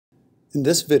In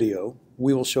this video,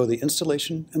 we will show the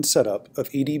installation and setup of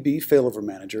EDB Failover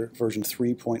Manager version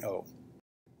 3.0.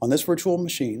 On this virtual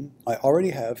machine, I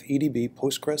already have EDB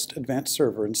Postgres Advanced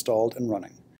Server installed and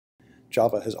running.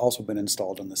 Java has also been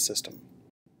installed on this system.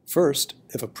 First,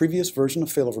 if a previous version of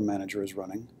Failover Manager is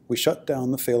running, we shut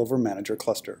down the Failover Manager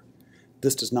cluster.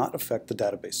 This does not affect the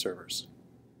database servers.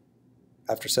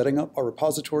 After setting up our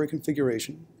repository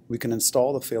configuration, we can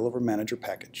install the Failover Manager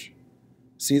package.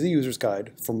 See the user's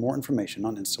guide for more information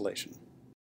on installation.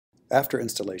 After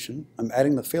installation, I'm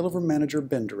adding the Failover Manager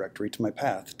bin directory to my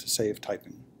path to save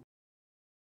typing.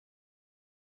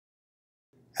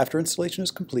 After installation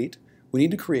is complete, we need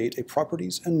to create a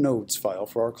properties and nodes file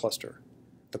for our cluster.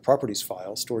 The properties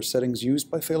file stores settings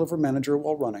used by Failover Manager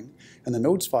while running, and the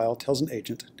nodes file tells an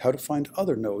agent how to find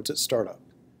other nodes at startup.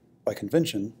 By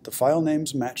convention, the file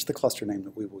names match the cluster name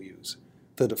that we will use.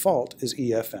 The default is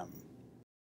EFM.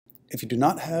 If you do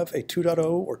not have a 2.0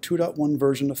 or 2.1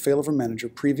 version of Failover Manager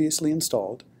previously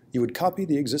installed, you would copy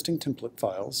the existing template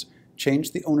files,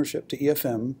 change the ownership to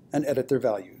EFM, and edit their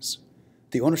values.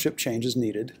 The ownership change is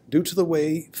needed due to the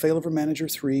way Failover Manager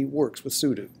 3 works with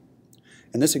sudo.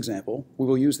 In this example, we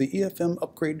will use the EFM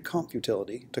upgrade comp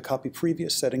utility to copy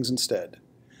previous settings instead.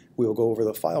 We will go over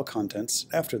the file contents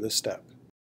after this step.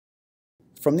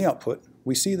 From the output,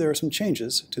 we see there are some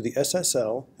changes to the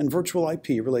SSL and virtual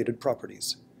IP related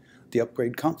properties. The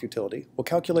upgrade comp utility will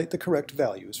calculate the correct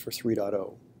values for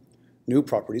 3.0. New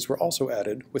properties were also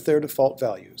added with their default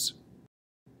values.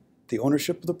 The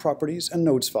ownership of the properties and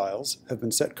nodes files have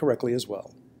been set correctly as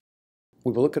well.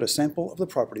 We will look at a sample of the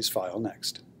properties file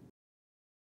next.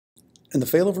 In the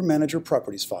Failover Manager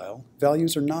properties file,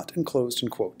 values are not enclosed in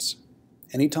quotes.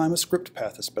 Anytime a script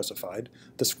path is specified,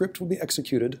 the script will be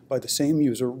executed by the same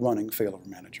user running Failover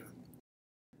Manager.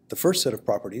 The first set of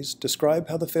properties describe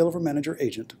how the Failover Manager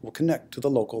agent will connect to the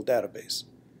local database.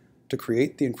 To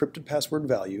create the encrypted password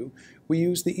value, we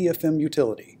use the EFM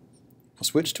utility. We'll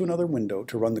switch to another window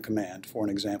to run the command for an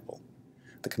example.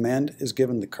 The command is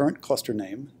given the current cluster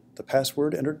name, the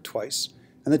password entered twice,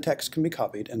 and the text can be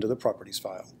copied into the properties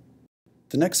file.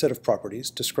 The next set of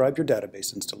properties describe your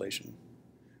database installation.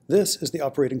 This is the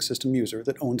operating system user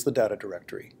that owns the data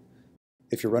directory.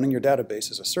 If you're running your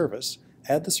database as a service,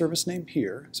 add the service name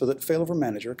here so that Failover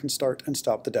Manager can start and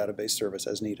stop the database service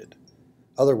as needed.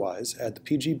 Otherwise, add the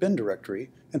PG bin directory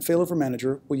and Failover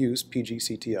Manager will use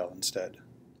pgctl instead.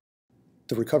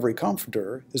 The recovery conf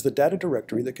dir is the data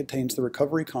directory that contains the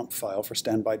recovery conf file for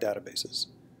standby databases.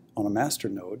 On a master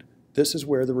node, this is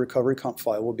where the recovery conf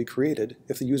file will be created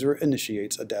if the user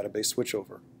initiates a database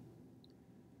switchover.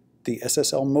 The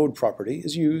SSL mode property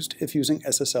is used if using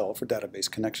SSL for database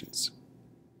connections.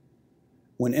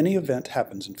 When any event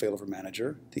happens in Failover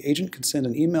Manager, the agent can send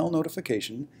an email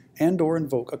notification and/or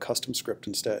invoke a custom script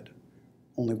instead.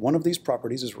 Only one of these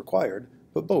properties is required,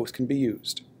 but both can be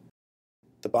used.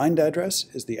 The bind address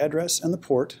is the address and the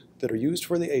port that are used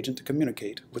for the agent to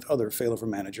communicate with other Failover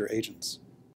Manager agents.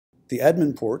 The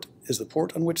admin port is the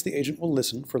port on which the agent will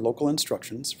listen for local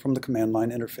instructions from the command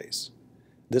line interface.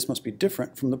 This must be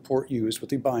different from the port used with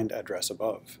the bind address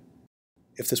above.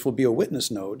 If this will be a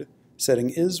witness node,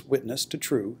 setting is witness to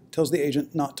true tells the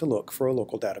agent not to look for a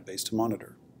local database to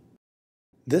monitor.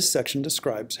 This section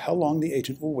describes how long the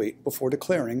agent will wait before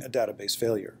declaring a database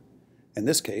failure. In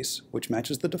this case, which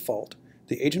matches the default,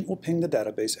 the agent will ping the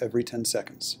database every 10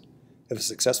 seconds. If a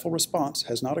successful response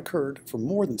has not occurred for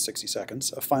more than 60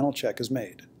 seconds, a final check is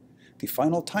made. The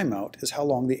final timeout is how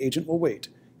long the agent will wait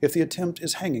if the attempt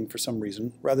is hanging for some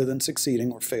reason rather than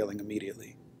succeeding or failing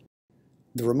immediately.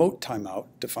 The remote timeout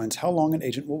defines how long an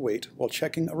agent will wait while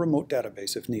checking a remote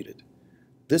database if needed.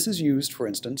 This is used, for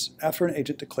instance, after an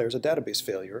agent declares a database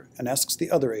failure and asks the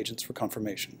other agents for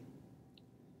confirmation.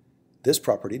 This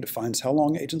property defines how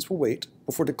long agents will wait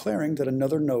before declaring that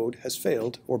another node has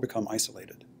failed or become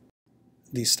isolated.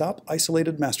 The Stop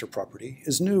Isolated Master property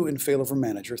is new in Failover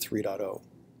Manager 3.0.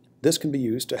 This can be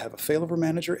used to have a Failover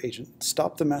Manager agent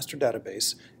stop the master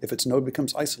database if its node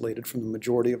becomes isolated from the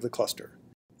majority of the cluster.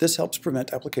 This helps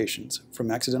prevent applications from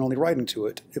accidentally writing to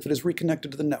it if it is reconnected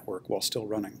to the network while still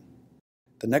running.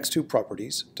 The next two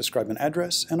properties describe an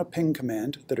address and a ping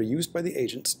command that are used by the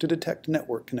agents to detect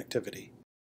network connectivity.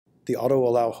 The Auto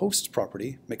Allow Hosts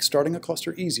property makes starting a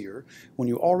cluster easier when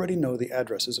you already know the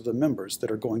addresses of the members that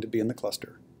are going to be in the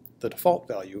cluster. The default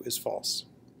value is false.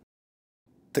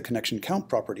 The Connection Count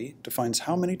property defines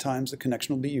how many times the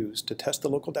connection will be used to test the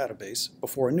local database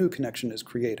before a new connection is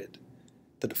created.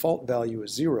 The default value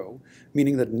is 0,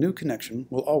 meaning that a new connection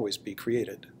will always be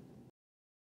created.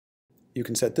 You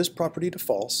can set this property to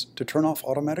false to turn off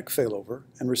automatic failover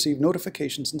and receive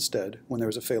notifications instead when there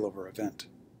is a failover event.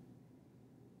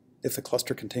 If the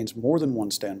cluster contains more than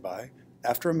one standby,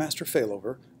 after a master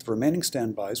failover, the remaining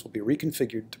standbys will be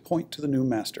reconfigured to point to the new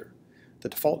master. The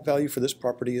default value for this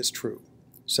property is true.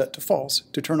 Set to false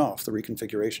to turn off the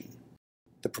reconfiguration.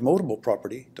 The promotable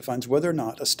property defines whether or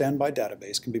not a standby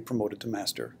database can be promoted to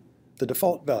master. The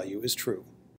default value is true.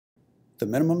 The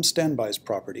minimum standbys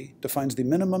property defines the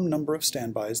minimum number of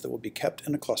standbys that will be kept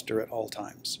in a cluster at all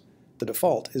times. The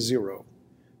default is 0.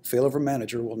 Failover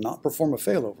Manager will not perform a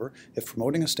failover if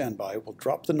promoting a standby will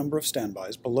drop the number of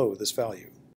standbys below this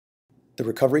value. The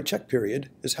recovery check period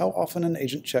is how often an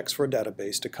agent checks for a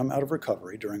database to come out of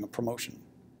recovery during a promotion.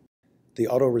 The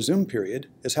auto-resume period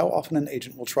is how often an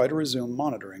agent will try to resume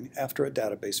monitoring after a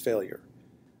database failure.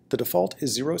 The default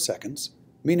is 0 seconds,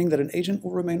 meaning that an agent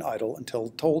will remain idle until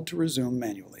told to resume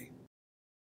manually.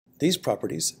 These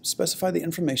properties specify the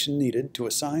information needed to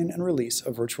assign and release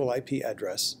a virtual IP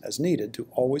address as needed to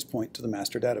always point to the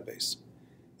master database.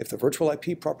 If the virtual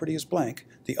IP property is blank,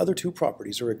 the other two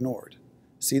properties are ignored.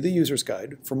 See the user's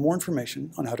guide for more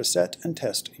information on how to set and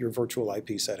test your virtual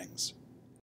IP settings.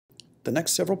 The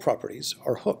next several properties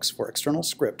are hooks for external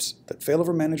scripts that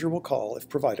Failover Manager will call if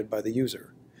provided by the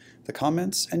user. The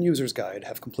comments and user's guide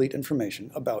have complete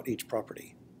information about each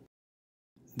property.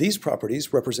 These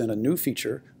properties represent a new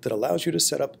feature that allows you to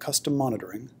set up custom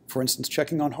monitoring, for instance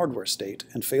checking on hardware state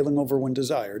and failing over when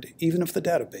desired, even if the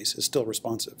database is still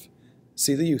responsive.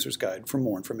 See the user's guide for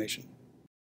more information.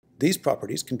 These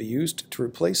properties can be used to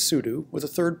replace sudo with a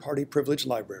third-party privilege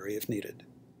library if needed.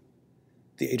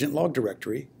 The agent log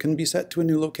directory can be set to a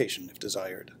new location if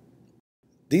desired.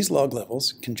 These log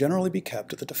levels can generally be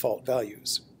kept at the default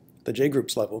values. The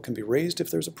JGroups level can be raised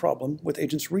if there's a problem with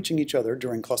agents reaching each other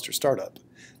during cluster startup.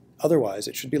 Otherwise,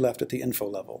 it should be left at the info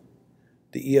level.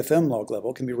 The EFM log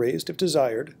level can be raised if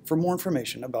desired for more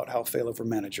information about how Failover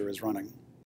Manager is running.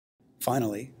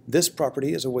 Finally, this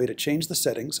property is a way to change the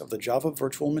settings of the Java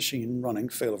virtual machine running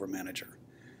Failover Manager.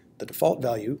 The default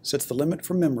value sets the limit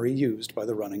for memory used by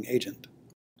the running agent.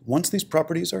 Once these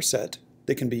properties are set,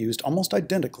 they can be used almost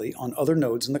identically on other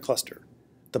nodes in the cluster.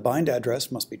 The bind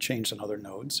address must be changed on other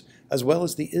nodes, as well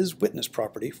as the isWitness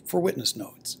property for witness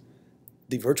nodes.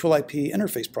 The virtual IP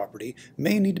interface property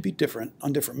may need to be different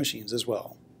on different machines as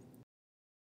well.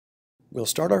 We'll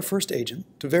start our first agent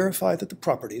to verify that the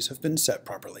properties have been set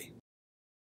properly.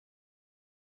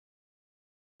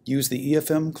 Use the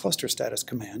EFM cluster status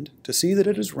command to see that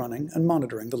it is running and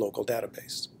monitoring the local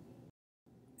database.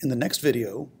 In the next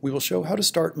video, we will show how to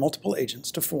start multiple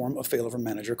agents to form a Failover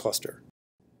Manager cluster.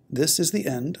 This is the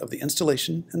end of the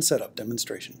installation and setup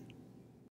demonstration.